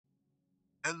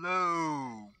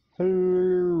Hello!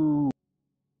 Hello.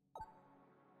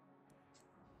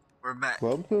 We're back. And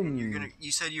Welcome.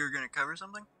 you said you were gonna cover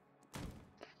something?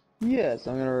 Yes,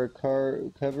 I'm gonna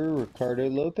cover Ricardo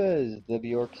Lopez, the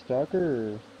Bjork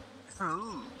Stalker.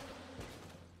 Ooh.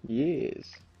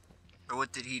 Yes. So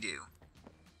what did he do?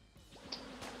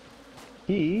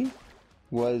 He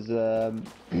was a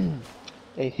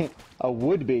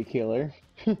would-be killer.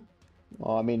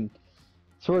 Well, I mean,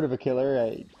 sort of a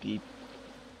killer. He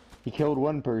killed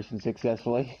one person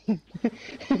successfully.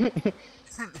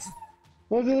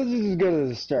 Let's just go to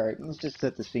the start. Let's just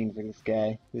set the scene for this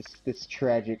guy. This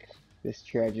tragic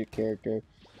character.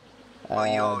 Well,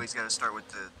 you Uh, always gotta start with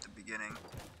the beginning.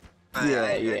 But yeah,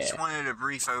 I just yeah. wanted a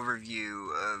brief overview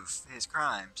of his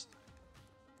crimes.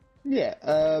 Yeah,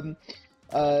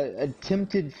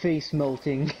 attempted face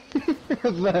melting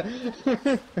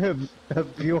of,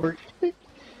 of Bjork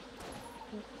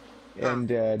Oh,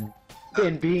 and, uh,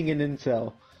 being an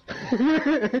incel.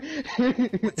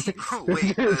 Those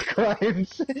wait, are his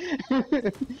crimes.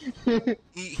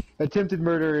 he, Attempted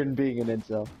murder and being an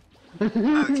incel.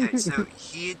 okay, so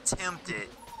he attempted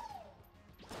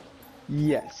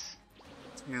Yes.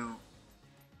 to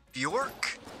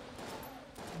Bjork?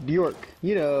 Bjork. He,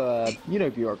 You know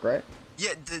Bjork, right?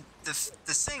 yeah, the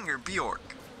singer Bjork.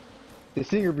 The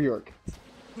singer Bjork.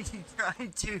 He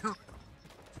tried to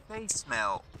face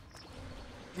melt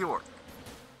Bjork.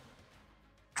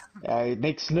 It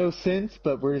makes no sense,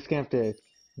 but we're just gonna have to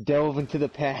delve into the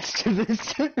past of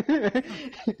this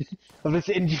of this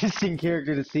interesting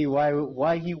character to see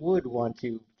why he would want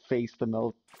to face the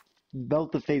melt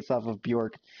the face off of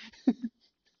Bjork.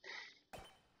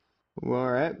 Well,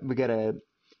 all right, we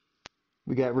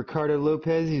got Ricardo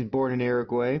Lopez. He's born in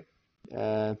Uruguay,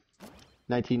 uh,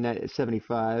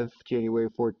 1975, January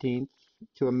 14th,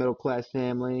 to a middle class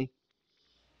family.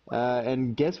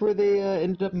 And guess where they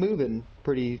ended up moving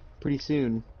pretty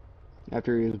soon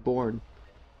after he was born.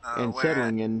 And Where at?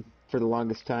 settling in for the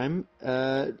longest time,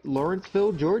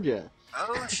 Lawrenceville, Georgia.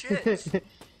 Oh shit.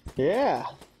 Yeah,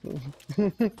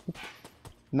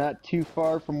 not too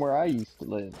far from where I used to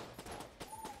live.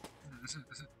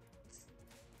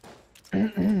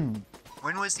 When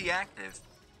was he active?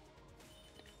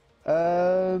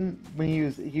 When he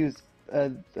was,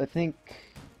 I think,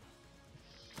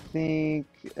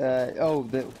 oh,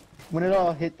 when it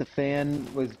all hit the fan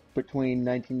was between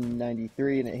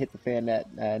 1993 and it hit the fan at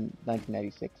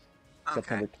 1996, Okay.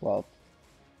 September 12th.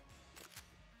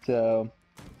 So,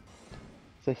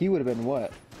 so he would have been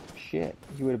what? Shit,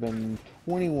 he would have been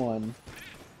 21.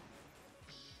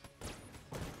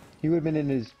 He would have been in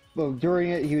his, well, during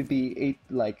it, he would be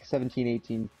 17,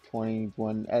 18,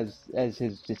 21 as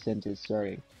his descent is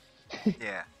starting.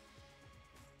 Yeah.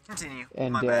 Continue. My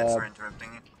And, bad for interrupting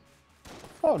you.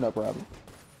 oh, no problem.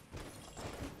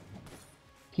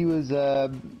 He was,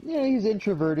 he was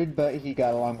introverted, but he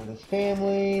got along with his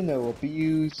family, no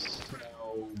abuse,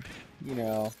 no, you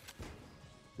know,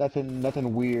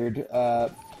 nothing weird.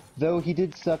 Though he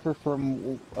did suffer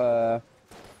from one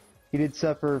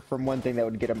thing that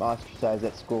would get him ostracized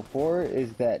at school for,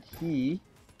 is that he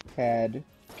had,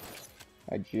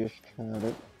 I just heard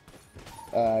it,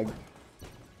 uh,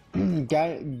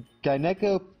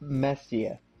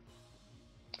 gynecomastia,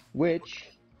 which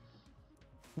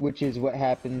which is what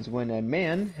happens when a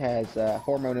man has a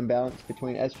hormone imbalance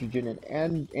between estrogen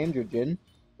and androgen,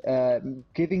 uh,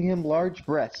 giving him large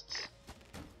breasts.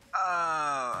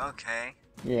 Oh, okay.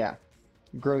 Yeah,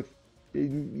 growth.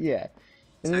 Yeah,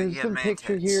 and So he there's had some man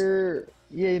picture tits. here.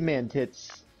 Yeah, man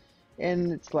tits,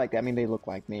 and it's like, I mean, they look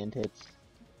like man tits.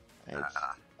 It's,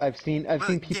 Uh, I've well, seen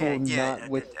yeah, people yeah. not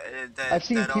with That I've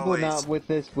seen that people not always with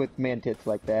this with man tits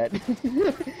like that.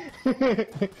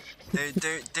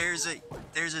 there's a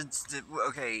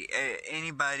okay.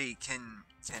 Anybody can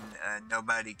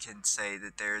nobody can say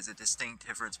that there is a distinct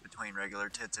difference between regular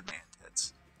tits and man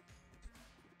tits.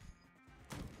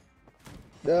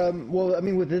 Well, I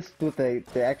mean, with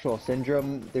the actual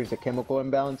syndrome, there's a chemical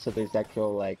imbalance, so there's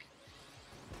actual, like,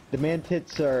 the man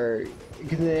tits are,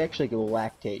 because they actually go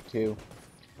lactate too.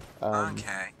 Um,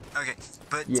 Okay, okay,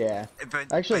 but yeah. but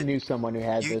I actually but knew someone who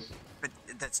had you this. but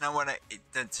that's not what I.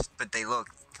 That's but they look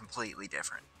completely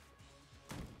different.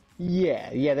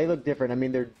 Yeah, yeah, they look different. I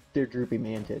mean, they're droopy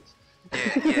man tits.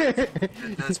 Yeah, yeah,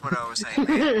 that's what I was saying.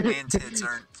 Man tits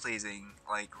aren't pleasing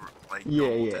like Yeah,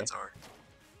 normal yeah. tits are.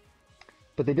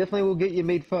 But they definitely will get you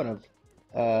made fun of.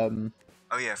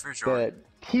 Oh yeah, for sure. But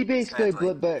he basically,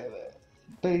 Sadly. but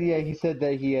yeah, he said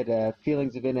that he had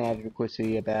feelings of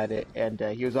inadequacy about it, and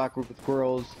he was awkward with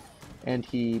girls, and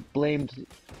he blamed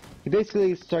he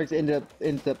basically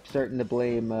ends up starting to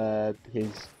blame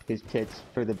his tits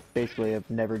for the basically of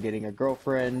never getting a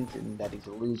girlfriend and that he's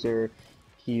a loser.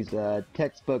 He's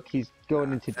textbook. He's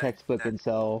going into textbook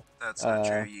incel. That's not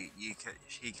true. He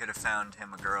could have found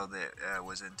him a girl that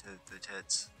was into the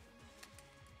tits.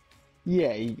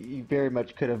 Yeah, he very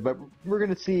much could have. But we're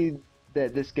gonna see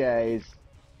that this guy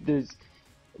there's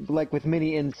like with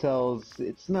many incels,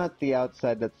 it's not the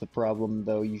outside that's the problem,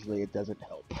 though usually it doesn't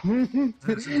help.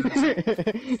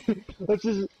 let's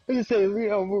just say, you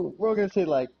know, we're gonna say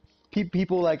like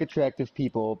people like attractive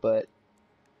people, but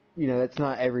you know that's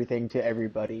not everything to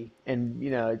everybody, and you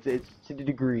know it's to the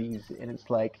degrees, and it's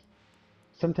like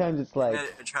sometimes it's like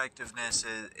Attractiveness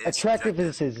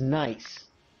attractiveness is nice.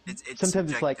 It's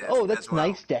Sometimes it's like, oh, that's well.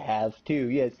 nice to have too.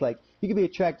 Yeah, it's like you could be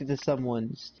attracted to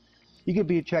someone's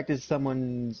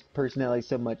personality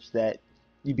so much that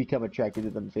you become attracted to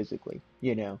them physically,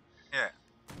 you know. Yeah.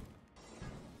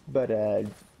 But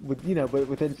with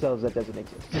incels that doesn't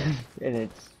exist, and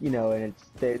it's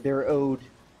they're owed.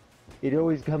 It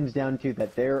always comes down to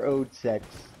that they're owed sex.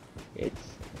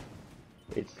 It's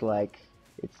like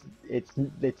it's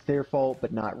their fault,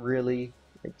 but not really.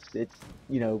 It's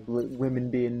women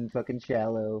being fucking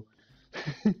shallow.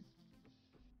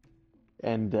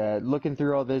 And looking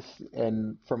through all this,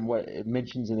 and from what it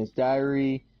mentions in his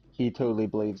diary, he totally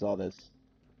believes all this.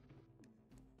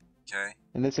 Okay.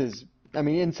 And this is, I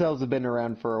mean, incels have been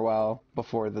around for a while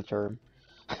before the term.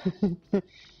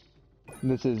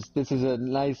 This is a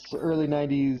nice early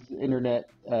 '90s internet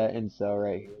incel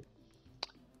right here.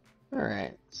 All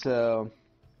right, so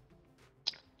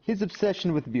his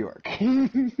obsession with Bjork.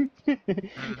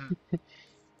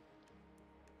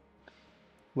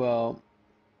 Well,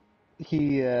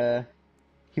 he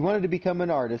wanted to become an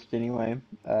artist anyway.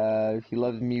 He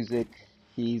loves music.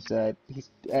 He's at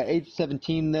age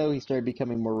 17 though he started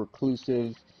becoming more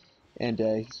reclusive, and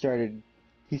he started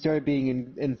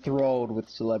being enthralled with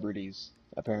celebrities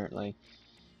apparently.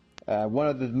 One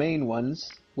of the main ones,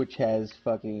 which has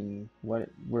fucking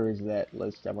where is that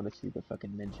list? I want to see the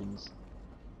fucking mentions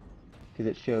because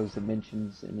it shows the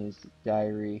mentions in his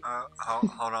diary.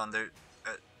 Hold on. They're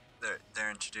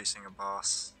introducing a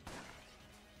boss.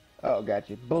 Oh,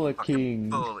 gotcha. Bullet King.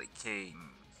 Bullet King.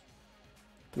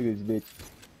 Look at this bitch.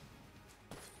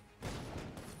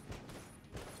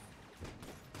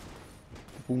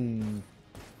 Boom.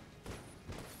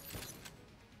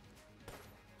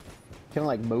 Kind of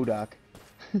like MODOK.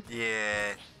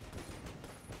 Yeah.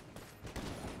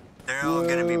 They're all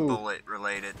gonna be bullet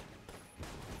related.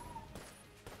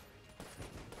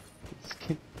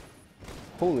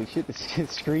 Holy shit, this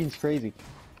screen's crazy.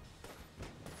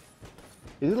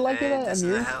 Is it like that? This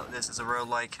is a real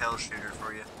like hell shooter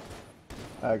for you.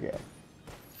 Okay.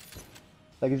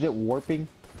 Like, is it warping?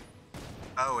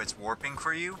 Oh, it's warping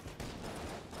for you?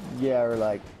 Yeah, or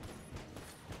like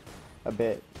a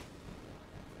bit.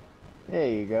 There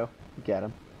you go. You got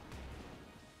him.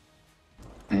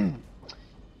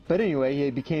 But anyway,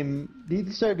 he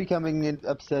started becoming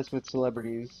obsessed with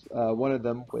celebrities. One of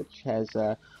them, which has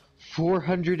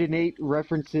 408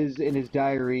 references in his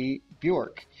diary,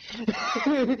 Bjork.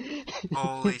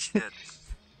 Holy shit.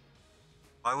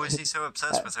 Why was he so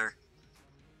obsessed with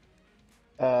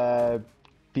her?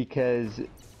 Because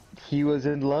he was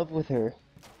in love with her.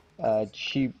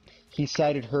 He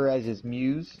cited her as his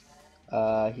muse.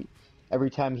 Every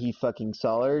time he fucking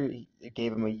saw her, it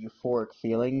gave him a euphoric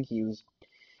feeling. He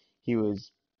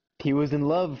was in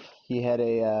love. He had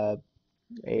a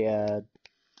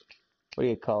what do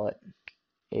you call it?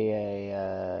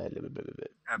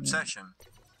 Obsession.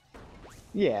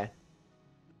 Yeah.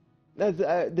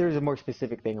 There's a more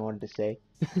specific thing I wanted to say.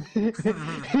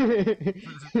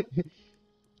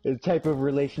 The type of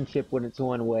relationship when it's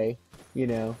one way, you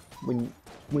know, when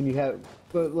you have,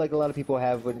 but like a lot of people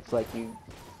have, when it's like you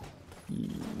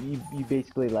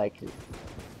basically like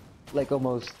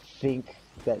almost think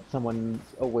that someone's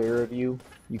aware of you.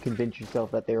 You convince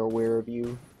yourself that they're aware of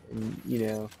you, and you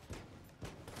know.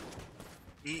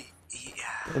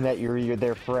 And that you're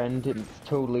their friend, and it's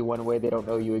totally one way. They don't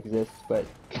know you exist, but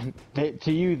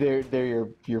to you, they're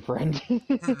your friend.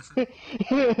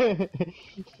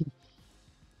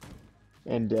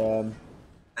 And I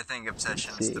think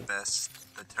obsession is the best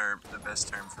term for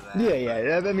that.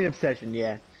 Yeah. I mean, obsession.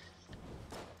 Yeah,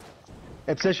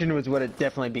 obsession was what it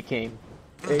definitely became.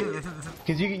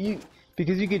 Because you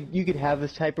could have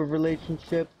this type of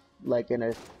relationship, like in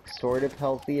a sort of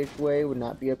healthy-ish way, would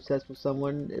not be obsessed with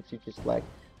someone if you just like,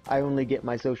 I only get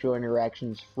my social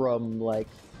interactions from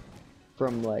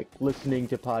listening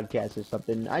to podcasts or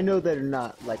something. I know that are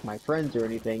not like my friends or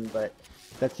anything, but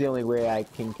that's the only way I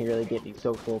can really get any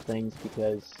social things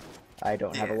because I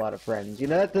don't have a Yeah. lot of friends. You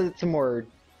know, that's a more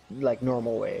like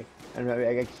normal way. I don't know.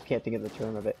 I just can't think of the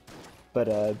term of it. But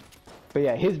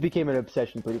yeah, his became an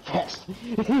obsession pretty fast.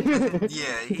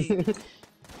 Yeah,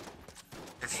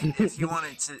 if he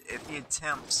wanted to, if he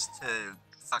attempts to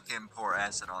fucking pour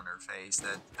acid on her face,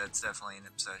 that's definitely an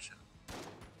obsession.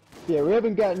 Yeah, we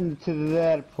haven't gotten to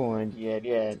that point yet.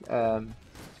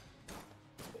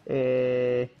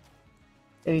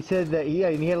 And he said that he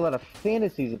had a lot of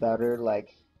fantasies about her, like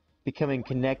becoming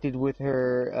connected with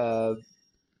her,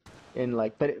 and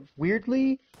like, but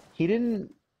weirdly, he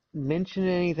didn't mention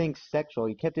anything sexual.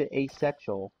 He kept it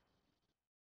asexual.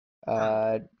 Hmm.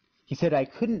 Uh, he said, I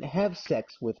couldn't have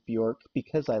sex with Bjork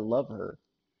because I love her.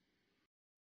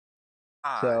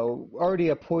 Odd. So, already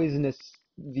a poisonous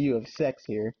view of sex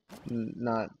here.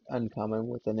 Not uncommon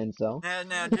with an incel.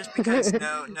 Now, just because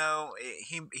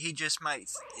he just might,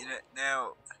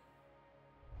 now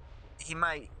he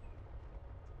might.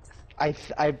 I,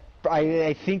 th-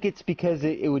 I think it's because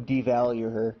it would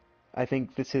devalue her. I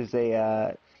think this is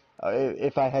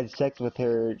if I had sex with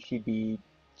her,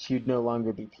 she'd no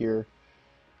longer be pure.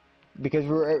 Because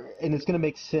and it's gonna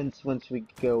make sense once we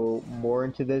go more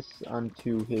into this,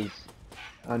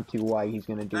 onto why he's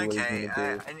gonna do what he's Okay,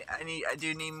 gonna do. I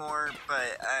do need more,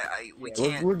 but we Yeah,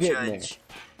 can't we're getting there. judge,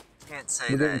 can't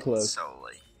say We're getting that close.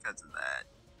 solely because of that.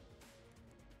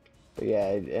 But yeah,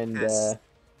 and Because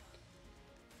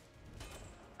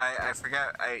I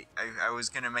forgot I was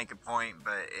gonna make a point,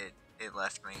 but it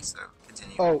left me. So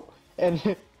continue. oh, and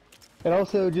and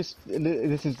also this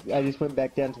is I just went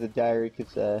back down to the diary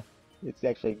because it's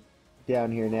actually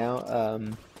down here now.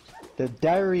 The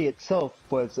diary itself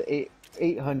was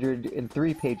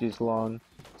 803 pages long,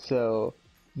 so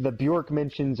the Bjork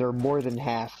mentions are more than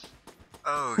half,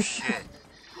 Oh shit.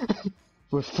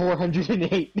 with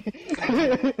 408.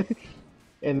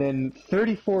 And then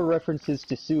 34 references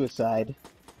to suicide,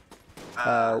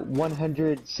 Uh,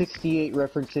 168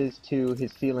 references to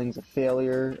his feelings of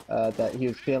failure, that he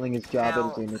was failing his job as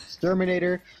now an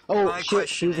exterminator. Oh my shit,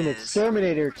 he question was an is,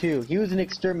 exterminator too. He was an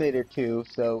exterminator too,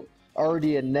 so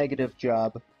already a negative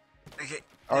job. okay,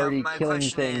 now Already my killing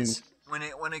question things. is,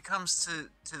 when it comes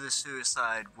to the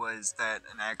suicide, was that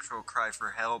an actual cry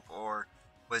for help, or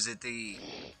was it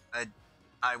uh,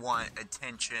 I want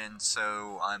attention,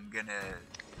 so I'm gonna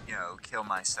kill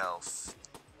myself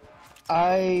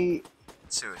I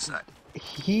suicide?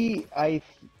 he I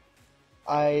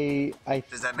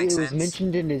Does that make it was sense?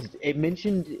 mentioned in his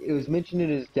it was mentioned in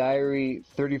his diary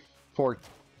 34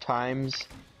 times.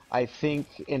 I think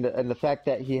and the fact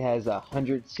that he has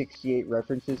 168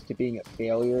 references to being a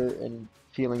failure and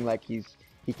feeling like he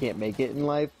can't make it in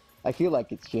life, I feel like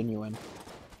it's genuine.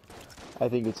 I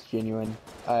think it's genuine.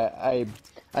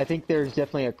 I think there's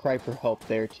definitely a cry for help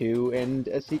there too, and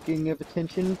a seeking of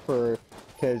attention for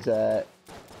because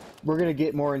we're gonna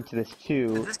get more into this Did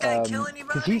too. this guy kill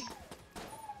Because he's anybody?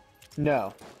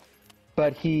 no,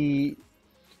 but he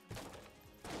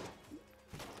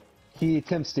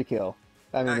attempts to kill.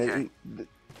 I mean, Okay.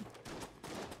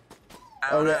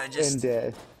 I oh don't know. yeah, I just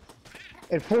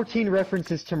and 14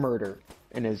 references to murder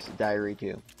in his diary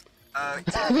too.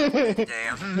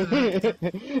 damn.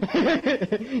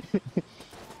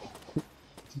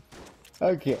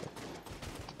 Okay,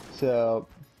 so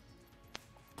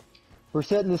we're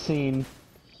setting the scene.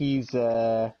 He's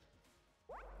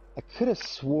I could have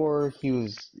swore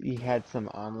he had some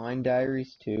online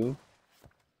diaries too,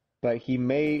 but he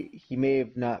may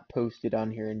have not posted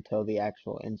on here until the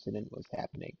actual incident was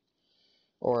happening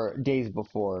or days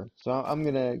before. So I'm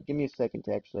gonna give me a second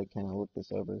to actually kind of look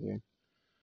this over here,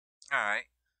 All right.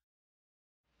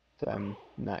 so I'm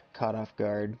not caught off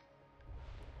guard.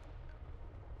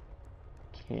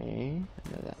 Okay, I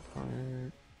know that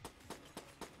part.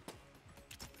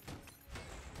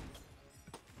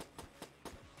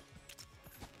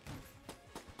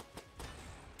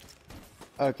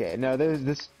 Okay, now there's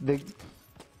the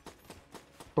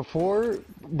before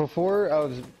before I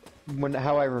was when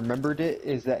how I remembered it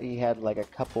is that he had like a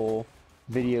couple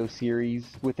video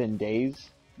series within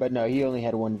days, but no, he only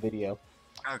had one video.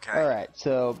 Okay. All right,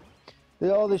 so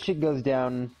all this shit goes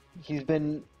down. He's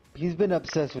been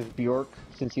obsessed with Bjork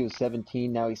since he was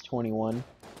 17. Now he's 21.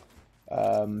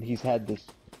 He's had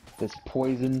this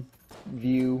poison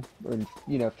view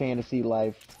or fantasy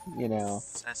life.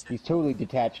 That's it. He's totally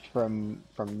detached from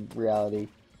reality.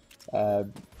 Uh,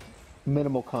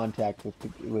 Minimal contact with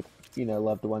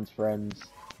loved ones, friends.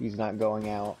 He's not going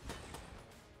out.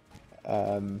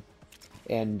 Um,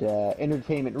 and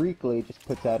Entertainment Weekly just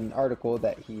puts out an article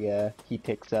that he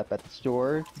picks up at the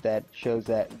store that shows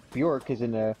that Bjork is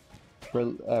in a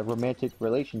romantic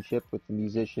relationship with the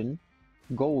musician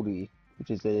Goldie, which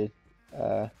is a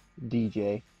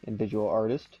DJ and visual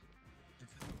artist.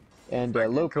 And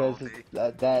Lopez,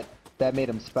 that made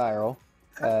him spiral.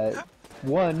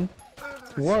 One,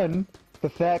 the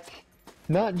fact,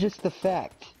 not just the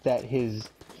fact that his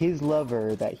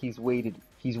lover that he's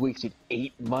wasted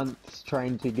 8 months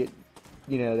trying to get,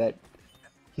 that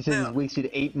he says he's wasted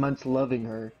 8 months loving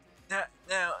her.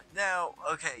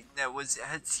 Okay.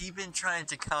 Has he been trying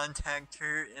to contact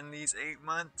her in these 8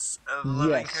 months of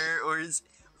loving her, or is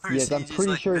he I'm just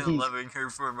pretty sure been loving her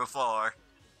from afar?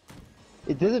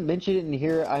 It doesn't mention it in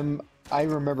here. I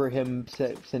remember him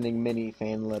sending many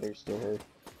fan letters to her.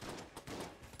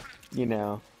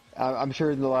 I'm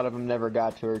sure a lot of them never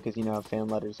got to her because you know how fan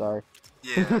letters are.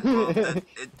 Yeah, well,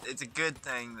 it's a good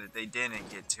thing that they didn't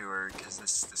get to her because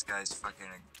this guy's fucking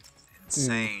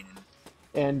insane.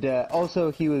 And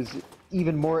also, he was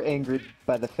even more angered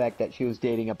by the fact that she was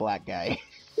dating a black guy.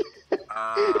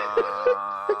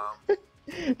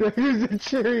 There was a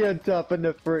cherry on top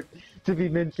enough for it to be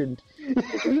mentioned.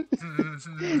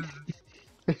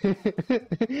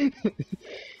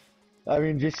 I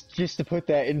mean, just to put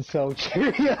that insult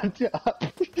cherry on top.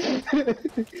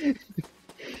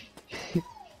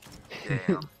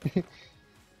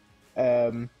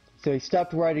 Damn. So he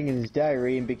stopped writing in his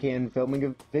diary and began filming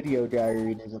a video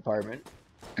diary in his apartment.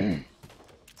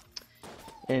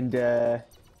 And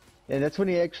that's when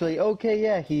he actually,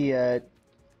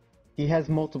 he has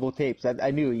multiple tapes.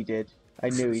 I knew he did. I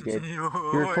knew he did. He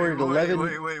recorded 11...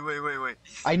 Wait.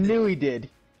 I knew he did.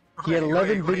 He had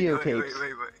 11 videotapes.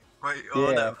 Wait,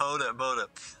 hold up.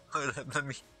 Let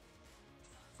me...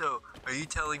 So, are you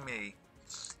telling me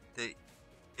that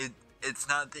it's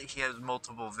not that he has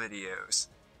multiple videos?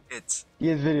 He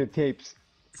has videotapes.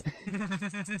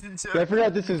 I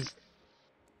forgot this was...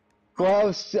 Well, I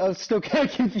was still kind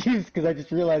of confused because I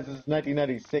just realized this is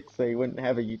 1996, so he wouldn't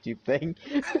have a YouTube thing.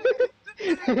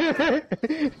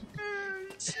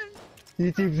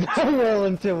 YouTube's not well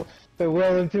into a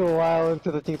while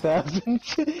into the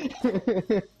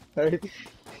 2000s.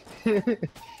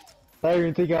 I don't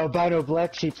even think albino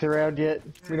black sheep's around yet.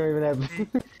 We don't even have.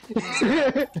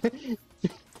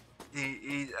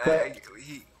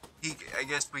 I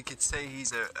guess we could say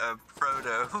he's a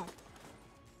proto.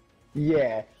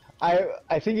 Yeah.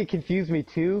 I think it confused me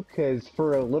too, because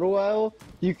for a little while,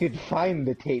 you could find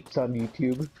the tapes on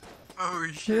YouTube. Oh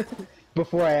shit.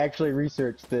 Before I actually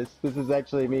researched this. This is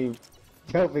actually me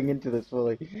delving into this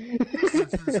fully.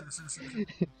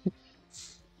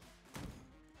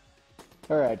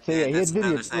 Alright, so yeah, he had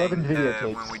 11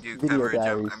 videotapes. When we do video coverage,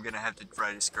 diaries. I'm gonna have to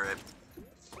write a script.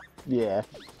 Yeah.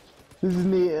 This is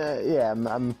me,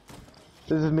 this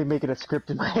is me making a script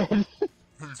in my head.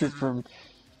 Just from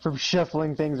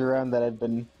shuffling things around that I've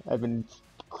been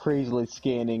crazily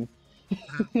scanning.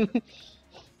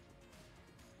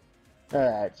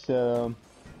 Alright, so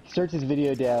he starts his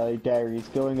video diaries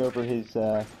going over his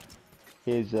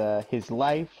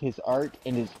life, his art,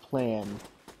 and his plan.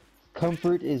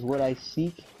 Comfort is what I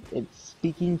seek. It's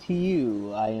speaking to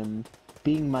you. I am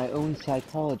being my own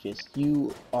psychologist.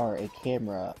 You are a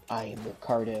camera. I am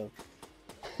Ricardo.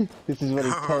 This is what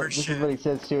this is what he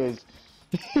says to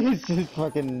his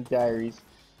fucking diaries.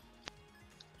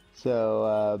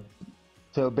 So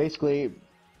basically,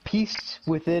 pieced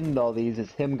within all these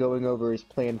is him going over his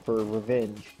plan for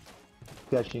revenge,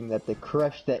 gushing that the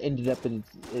crush that ended up in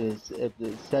his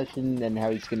session and how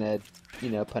he's gonna,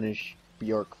 punish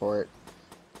Bjork for it.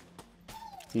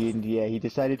 He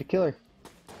decided to kill her.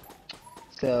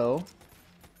 So,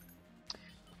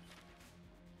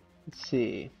 let's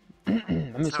see.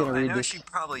 I'm just gonna read this. I know she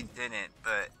probably didn't,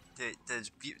 but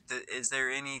is there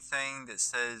anything that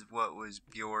says what was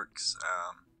Bjork's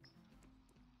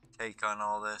take on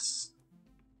all this?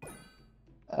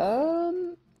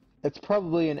 It's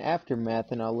probably an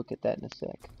aftermath, and I'll look at that in a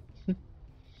sec.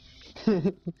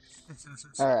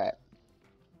 Alright.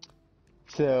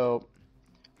 So,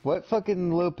 what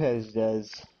fucking Lopez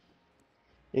does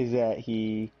is that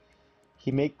he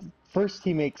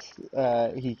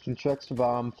constructs a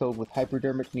bomb filled with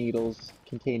hypodermic needles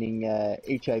containing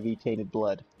HIV tainted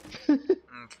blood.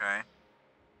 Okay.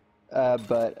 I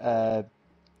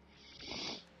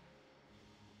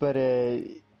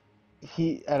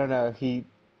don't know, he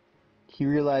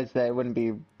realized that it wouldn't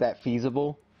be that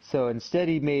feasible, so instead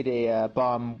he made a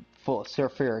bomb full of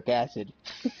sulfuric acid.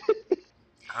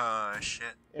 Oh,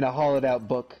 shit. In a hollowed out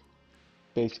book,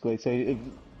 basically. So it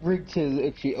rigged to,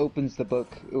 if she opens the book,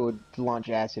 it would launch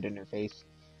acid in her face.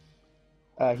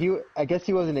 I guess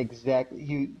he wasn't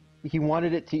exactly, he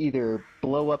wanted it to either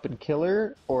blow up and kill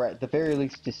her, or at the very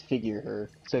least disfigure her,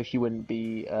 so she wouldn't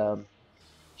be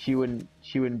she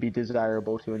wouldn't be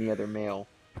desirable to any other male.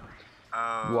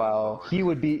 Oh, While Lord. he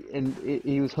would be, and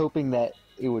he was hoping that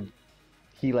it would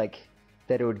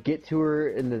that it would get to her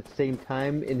in the same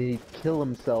time, and he'd kill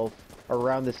himself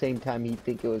around the same time he'd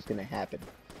think it was going to happen.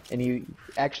 And he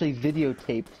actually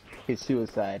videotaped his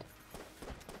suicide.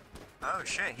 Oh,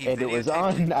 shit, he And it was videotaped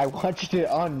on, it? I watched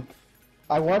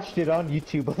it on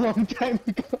YouTube a long time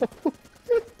ago.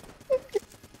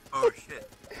 Oh, shit.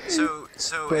 So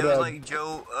But, it was like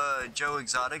Joe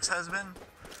Exotic's husband?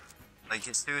 Like,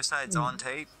 his suicide's on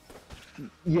tape?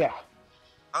 Yeah,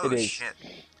 Oh, it is. shit.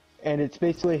 And it's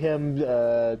basically him,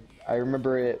 I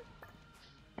remember it,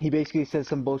 he basically says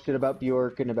some bullshit about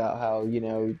Bjork and about how, you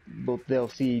know, they'll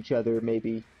see each other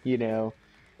maybe, you know,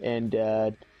 and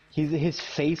his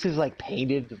face is like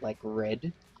painted like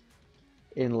red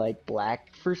and like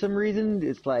black for some reason.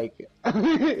 It's like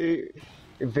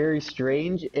very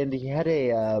strange, and he had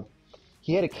a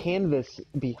canvas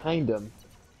behind him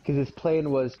because his plan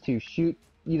was to shoot,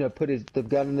 you know, put the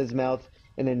gun in his mouth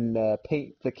and then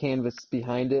paint the canvas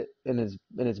behind it in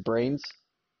his brains,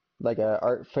 like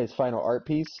his final art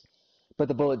piece. But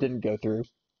the bullet didn't go through.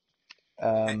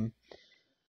 Hey,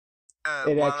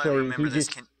 It while I actually remember he this,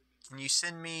 just can you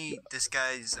send me this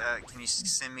guy's, can you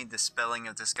send me the spelling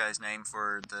of this guy's name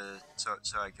for so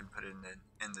I can put it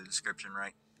in the description,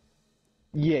 right?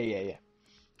 yeah,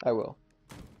 I will.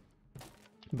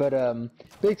 But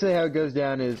basically how it goes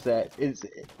down is that it's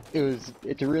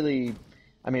a really,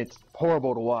 I mean, it's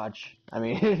horrible to watch. I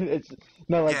mean, it's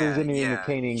not like there's any Yeah,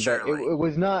 entertaining, but surely. it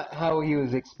was not how he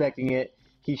was expecting it.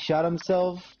 He shot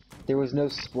himself. There was no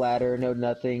splatter, no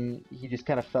nothing. He just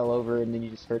kind of fell over, and then you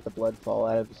just heard the blood fall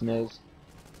out of his nose,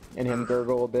 and him Ugh.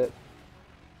 gurgle a bit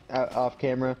off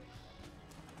camera.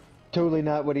 Totally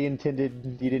not what he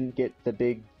intended. He didn't get the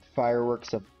big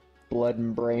fireworks of blood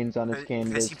and brains on his Because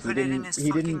canvas. he put it in his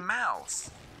He didn't. fucking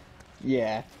mouth.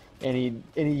 Yeah, and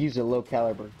he used a low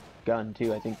caliber gun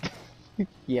too. I think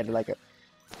he had like a.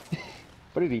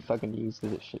 What did he fucking use?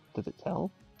 Does it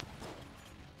tell?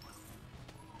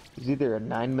 It's either a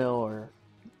 9mm or.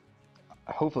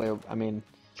 Hopefully, I mean,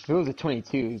 if it was a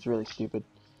 22, he's really stupid.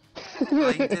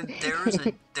 Like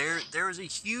there was a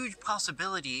huge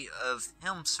possibility of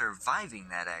him surviving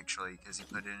that actually because he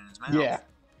put it in his mouth. Yeah.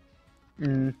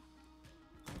 Mm.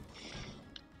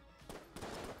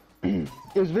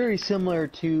 It was very similar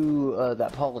to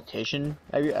that politician.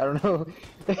 I don't know.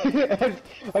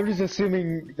 I'm just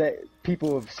assuming that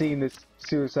people have seen this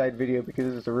suicide video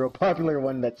because it's a real popular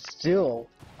one that's still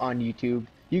on YouTube.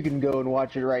 You can go and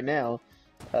watch it right now.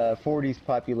 40s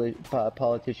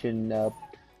politician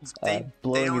They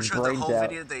blowing don't his show the brains whole out.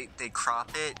 video. They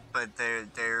crop it, but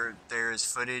there is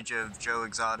footage of Joe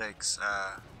Exotic's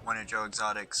one of Joe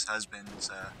Exotic's husbands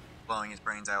blowing his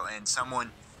brains out, and someone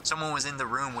was in the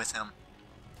room with him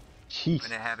Jeez.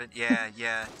 when it happened. Yeah.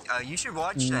 You should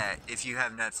watch Mm. that if you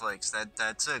have Netflix.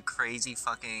 That's a crazy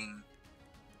fucking.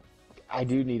 I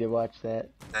do need to watch that.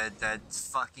 That's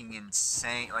fucking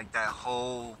insane. Like that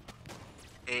whole.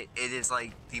 It is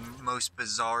like the most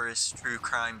bizarrest true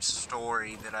crime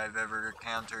story that I've ever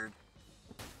encountered.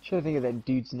 I'm trying to think of that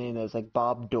dude's name. That was like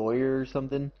Bob Doyer or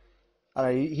something.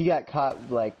 He got caught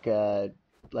like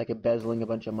embezzling a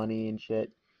bunch of money and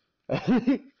shit.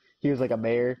 He was like a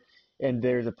mayor, and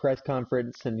there's a press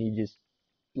conference, and he just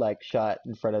like shot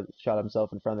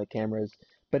himself in front of the cameras.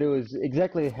 But it was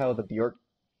exactly how the Bjork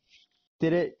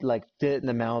did it. Like did it in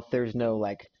the mouth. There's no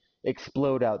like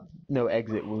explode out, no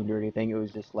exit wound or anything. It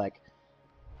was just like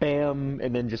bam,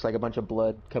 and then just like a bunch of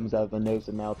blood comes out of the nose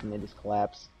and mouth, and they just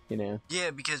collapse. You know. Yeah,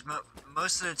 because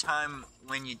most of the time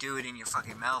when you do it in your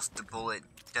fucking mouth, the bullet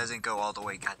doesn't go all the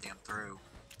way goddamn through.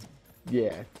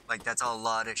 Yeah. Like that's a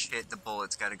lot of shit the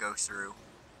bullet's got to go through.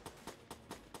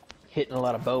 Hitting a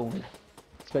lot of bone,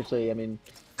 especially. I mean.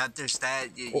 Not just that,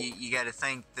 you got to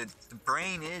think that the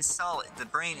brain is solid. The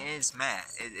brain is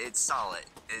matte. It's solid.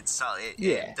 It's solid.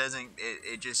 Yeah. It doesn't.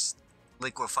 It just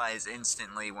liquefies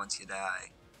instantly once you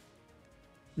die.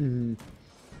 Mm-hmm.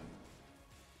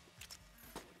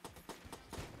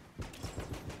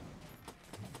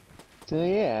 So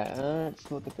yeah, let's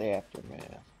look at the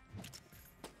aftermath.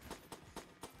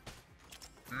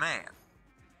 Man.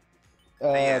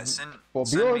 Yeah, send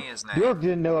me his name. Bjork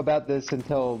didn't know about this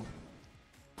until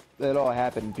it all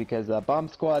happened because bomb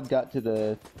squad got to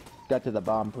the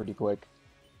bomb pretty quick.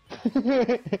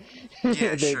 Yeah,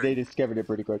 sure. They discovered it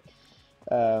pretty quick.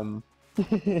 And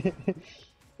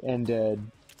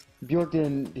Bjork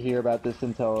didn't hear about this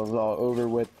until it was all over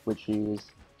with, which she was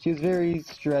very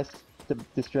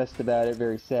distressed about it,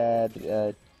 very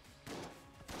sad.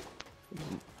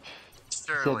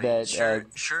 said Surely, that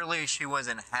surely she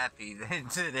wasn't happy that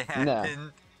it no,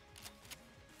 happened.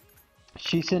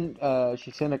 she sent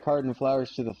a card and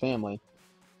flowers to the family,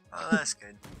 Oh, that's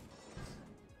good.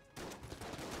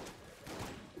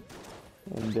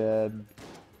 and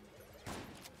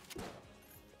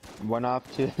went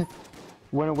off to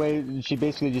went away. She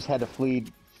basically just had to flee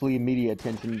media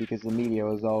attention because the media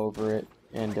was all over it,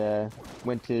 and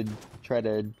went to try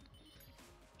to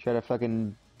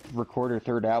fucking record her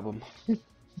third album.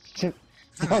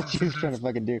 That's all she was trying to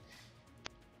fucking do.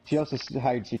 She also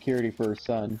hired security for her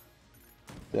son,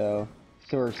 so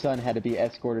her son had to be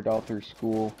escorted all through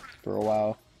school for a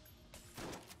while.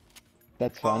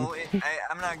 That's fun. Well,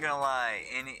 I'm not gonna lie.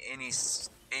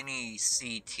 Any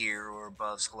C tier or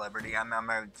above celebrity. I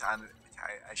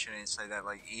shouldn't say that.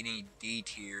 Like any D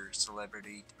tier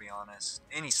celebrity, to be honest.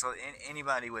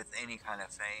 Anybody with any kind of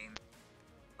fame,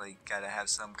 like, gotta have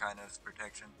some kind of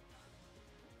protection.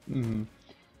 hmm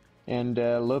And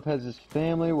Lopez's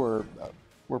family were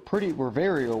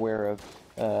very aware of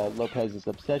Lopez's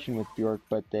obsession with Bjork,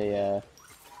 but they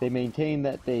maintained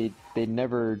that they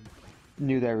never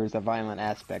knew there was a violent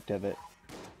aspect of it.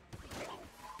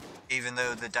 Even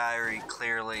though the diary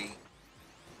clearly,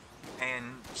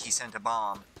 and he sent a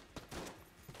bomb.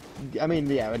 I mean,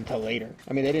 yeah, until later.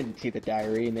 I mean, they didn't see the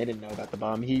diary and they didn't know about the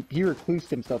bomb. He reclused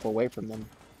himself away from them,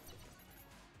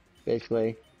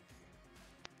 basically.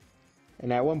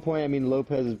 And at one point, I mean,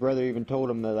 Lopez's brother even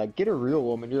told him that, like, get a real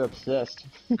woman, you're obsessed.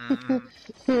 Mm-hmm.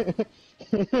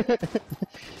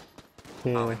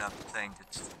 Yeah. Probably not the thing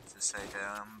to say to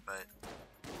him, but.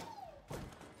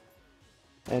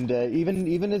 And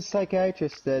even his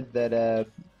psychiatrist said that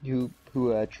who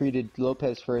treated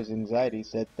Lopez for his anxiety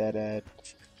said that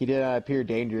he did not appear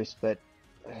dangerous, but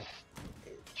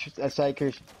a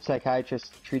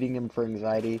psychiatrist treating him for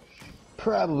anxiety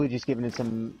probably just giving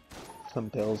him some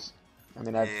pills. I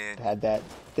mean, I've had that.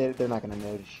 They're not gonna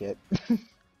notice shit.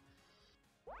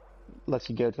 Unless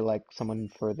you go to like someone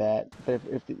for that. But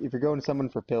if you're going to someone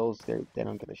for pills, they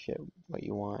don't give a shit what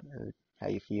you want or how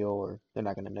you feel, or they're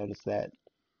not gonna notice that.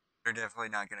 They're definitely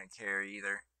not gonna care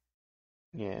either.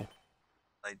 Yeah.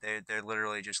 Like they're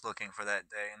literally just looking for that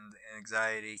day and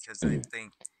anxiety because they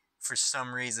think, for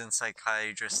some reason,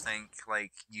 psychiatrists think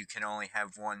like you can only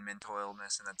have one mental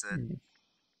illness and that's it.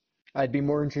 I'd be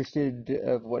more interested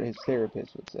of what his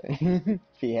therapist would say if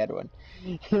he had one.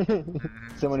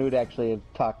 Mm-hmm. Someone who would actually have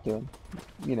talked to him.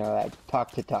 You know, like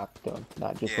talk to him,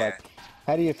 not just Yeah. like,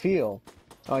 how do you feel?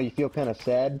 Oh, you feel kind of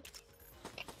sad?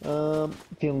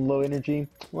 Feeling low energy?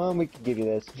 Well, we could give you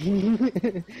this.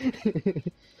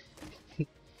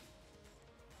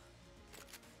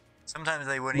 Sometimes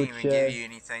they wouldn't Which, even give you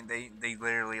anything. They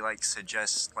literally like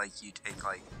suggest like you take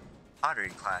like pottery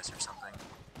class or something.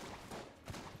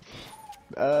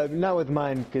 not with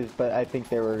mine, but I think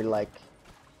they were like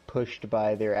pushed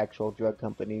by their actual drug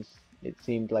companies. It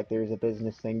seemed like there was a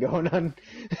business thing going on,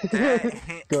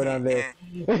 going on there.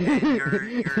 And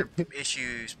your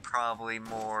issues probably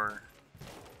more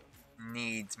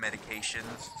needs medication.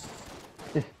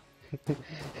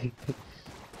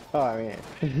 Oh man.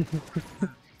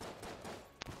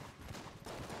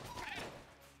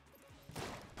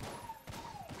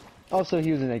 Also,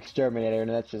 he was an exterminator, and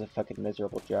that's just a fucking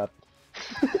miserable job.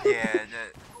 Yeah.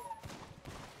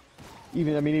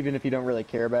 Even if you don't really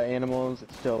care about animals,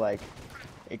 it's still like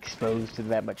exposed to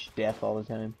that much death all the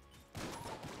time.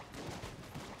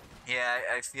 Yeah,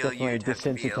 I feel Definitely you'd have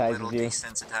to be a little desensitizes you.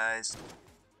 desensitized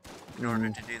in order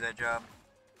to do that job.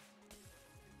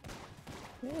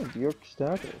 Yeah, Bjork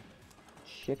Stalker.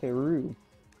 Shickaroo.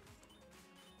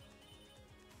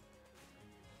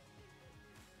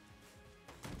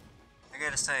 I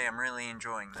gotta say, I'm really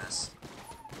enjoying this.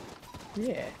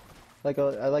 Yeah.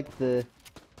 I like the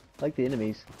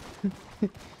enemies.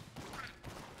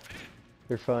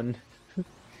 They're fun.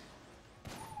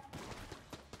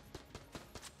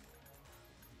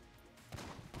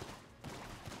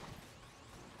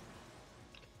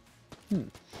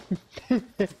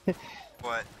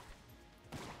 What?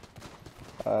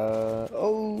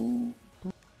 Oh,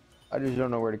 I just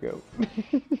don't know where to go.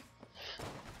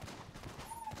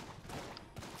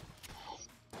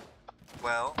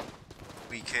 Well,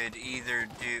 we could either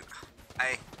do.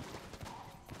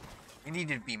 We need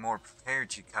to be more prepared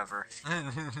to cover.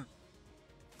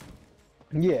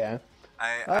 Yeah.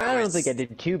 I I don't was, think I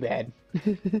did too bad.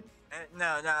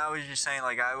 No, I was just saying,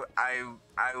 like,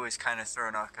 I was kind of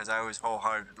thrown off because I was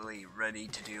wholeheartedly ready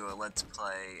to do a let's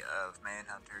play of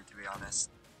Manhunter, to be honest.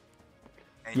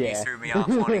 And Yeah. you threw me off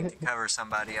wanting to cover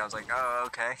somebody. I was like, oh,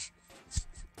 okay.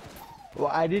 Well,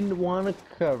 I didn't want to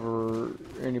cover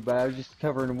anybody. I was just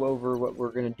covering over what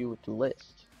we're gonna do with the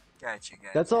list. Gotcha,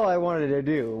 That's gotcha. all I wanted to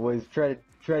do was try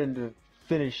to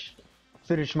finish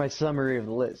my summary of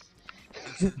the list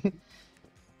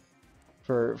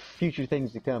for future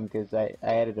things to come because I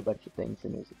added a bunch of things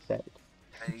and was excited.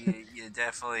 You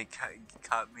definitely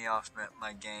caught me off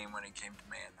my game when it came to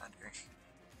Manhunter.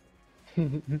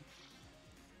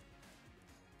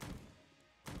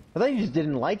 I thought you just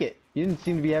didn't like it. You didn't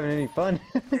seem to be having any fun.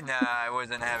 Nah, I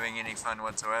wasn't having any fun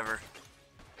whatsoever.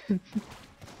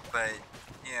 But,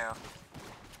 you know,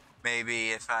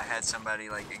 maybe if I had somebody,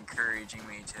 like, encouraging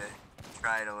me to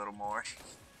try it a little more.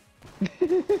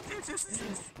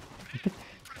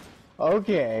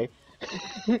 Okay.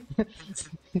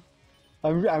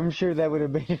 I'm sure that would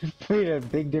have made a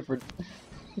big difference.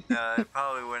 No, it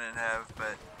probably wouldn't have,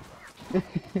 but...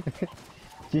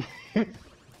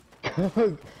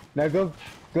 Now go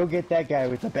get that guy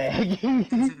with the bag.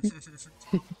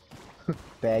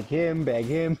 Bag him.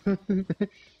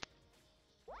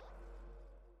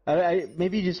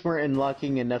 Maybe you just weren't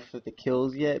unlocking enough of the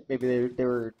kills yet. Maybe they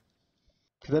were,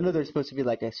 because I know there's supposed to be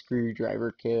like a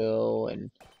screwdriver kill and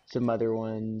some other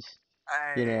ones.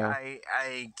 You know.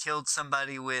 I killed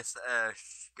somebody with a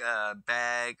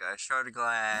bag, a shard of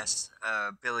glass,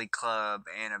 a billy club,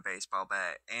 and a baseball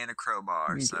bat, and a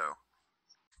crowbar, Okay. so...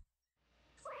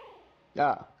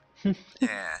 Ah.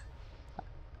 Yeah.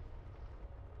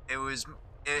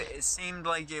 It seemed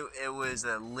like it was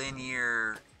a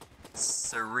linear,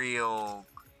 surreal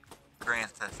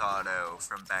Grand Theft Auto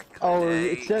from back in the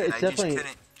day. It's And I just definitely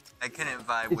I couldn't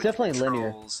vibe it's with the definitely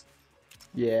linear. controls.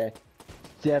 Yeah,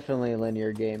 definitely a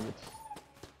linear game.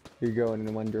 You're going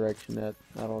in one direction at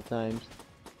all times,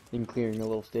 and clearing a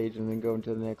little stage and then going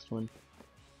to the next one.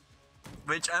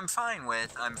 Which I'm fine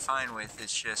with.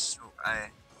 It's just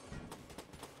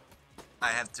I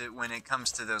have to, when it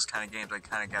comes to those kind of games, I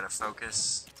kind of gotta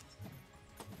focus.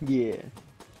 Yeah.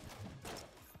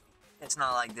 It's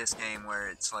not like this game where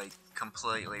it's like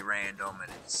completely random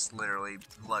and it's literally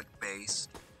luck based.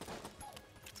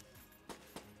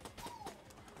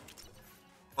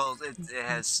 Well, it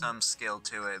has some skill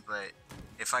to it, but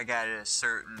if I got a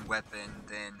certain weapon,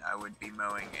 then I would be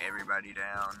mowing everybody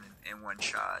down in one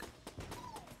shot.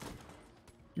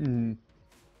 Hmm.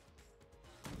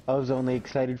 I was only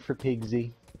excited for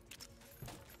Pigsy.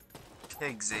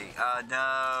 Pigsy.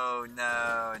 No,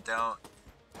 don't.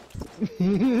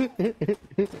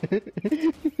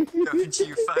 Don't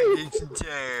you fucking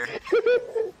dare.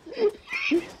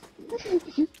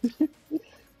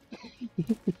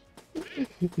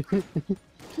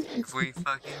 If we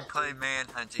fucking play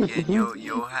Manhunt again,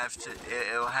 you'll have to,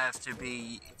 it'll have to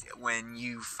be when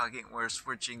you fucking were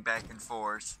switching back and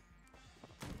forth.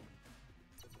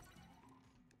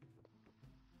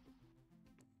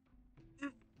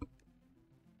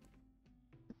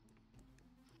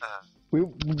 We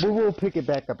will pick it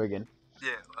back up again.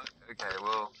 Yeah. Okay.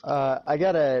 Well. I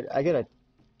got a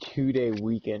 2-day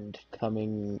weekend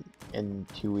coming in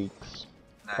 2 weeks.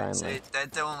 Nice. Finally.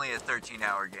 That's only a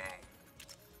 13-hour game.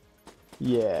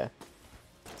 Yeah.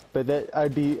 But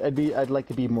I'd like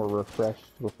to be more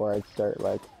refreshed before I start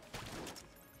like.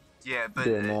 Yeah, but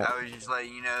doing that. I was just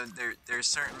letting you know there's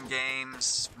certain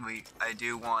games I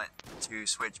do want to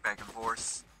switch back and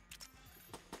forth.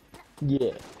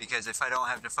 Yeah. Because if I don't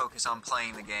have to focus on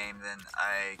playing the game, then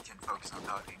I can focus on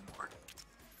talking more.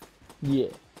 Yeah.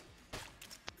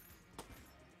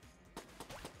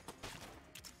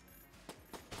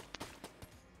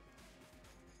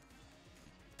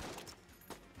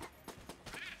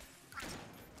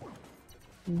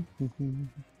 And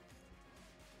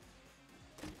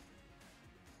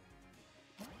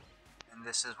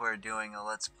this is where doing a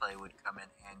let's play would come in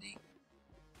handy.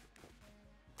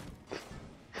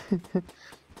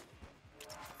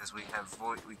 Because we have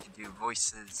we could do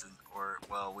voices, or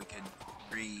well, we could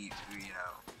read.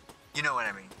 You know what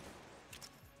I mean.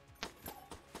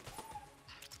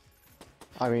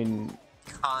 I mean,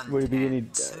 Content. would it be any?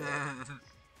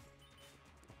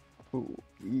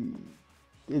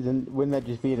 Wouldn't that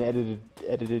just be an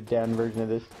edited down version of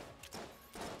this? Is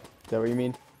that what you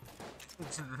mean?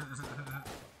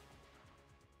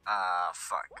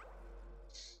 Fuck.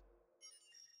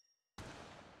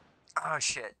 Oh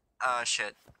shit.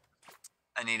 Shit.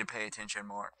 I need to pay attention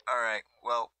more. Alright,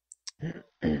 well.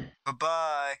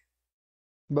 Bye-bye.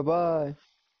 Bye bye.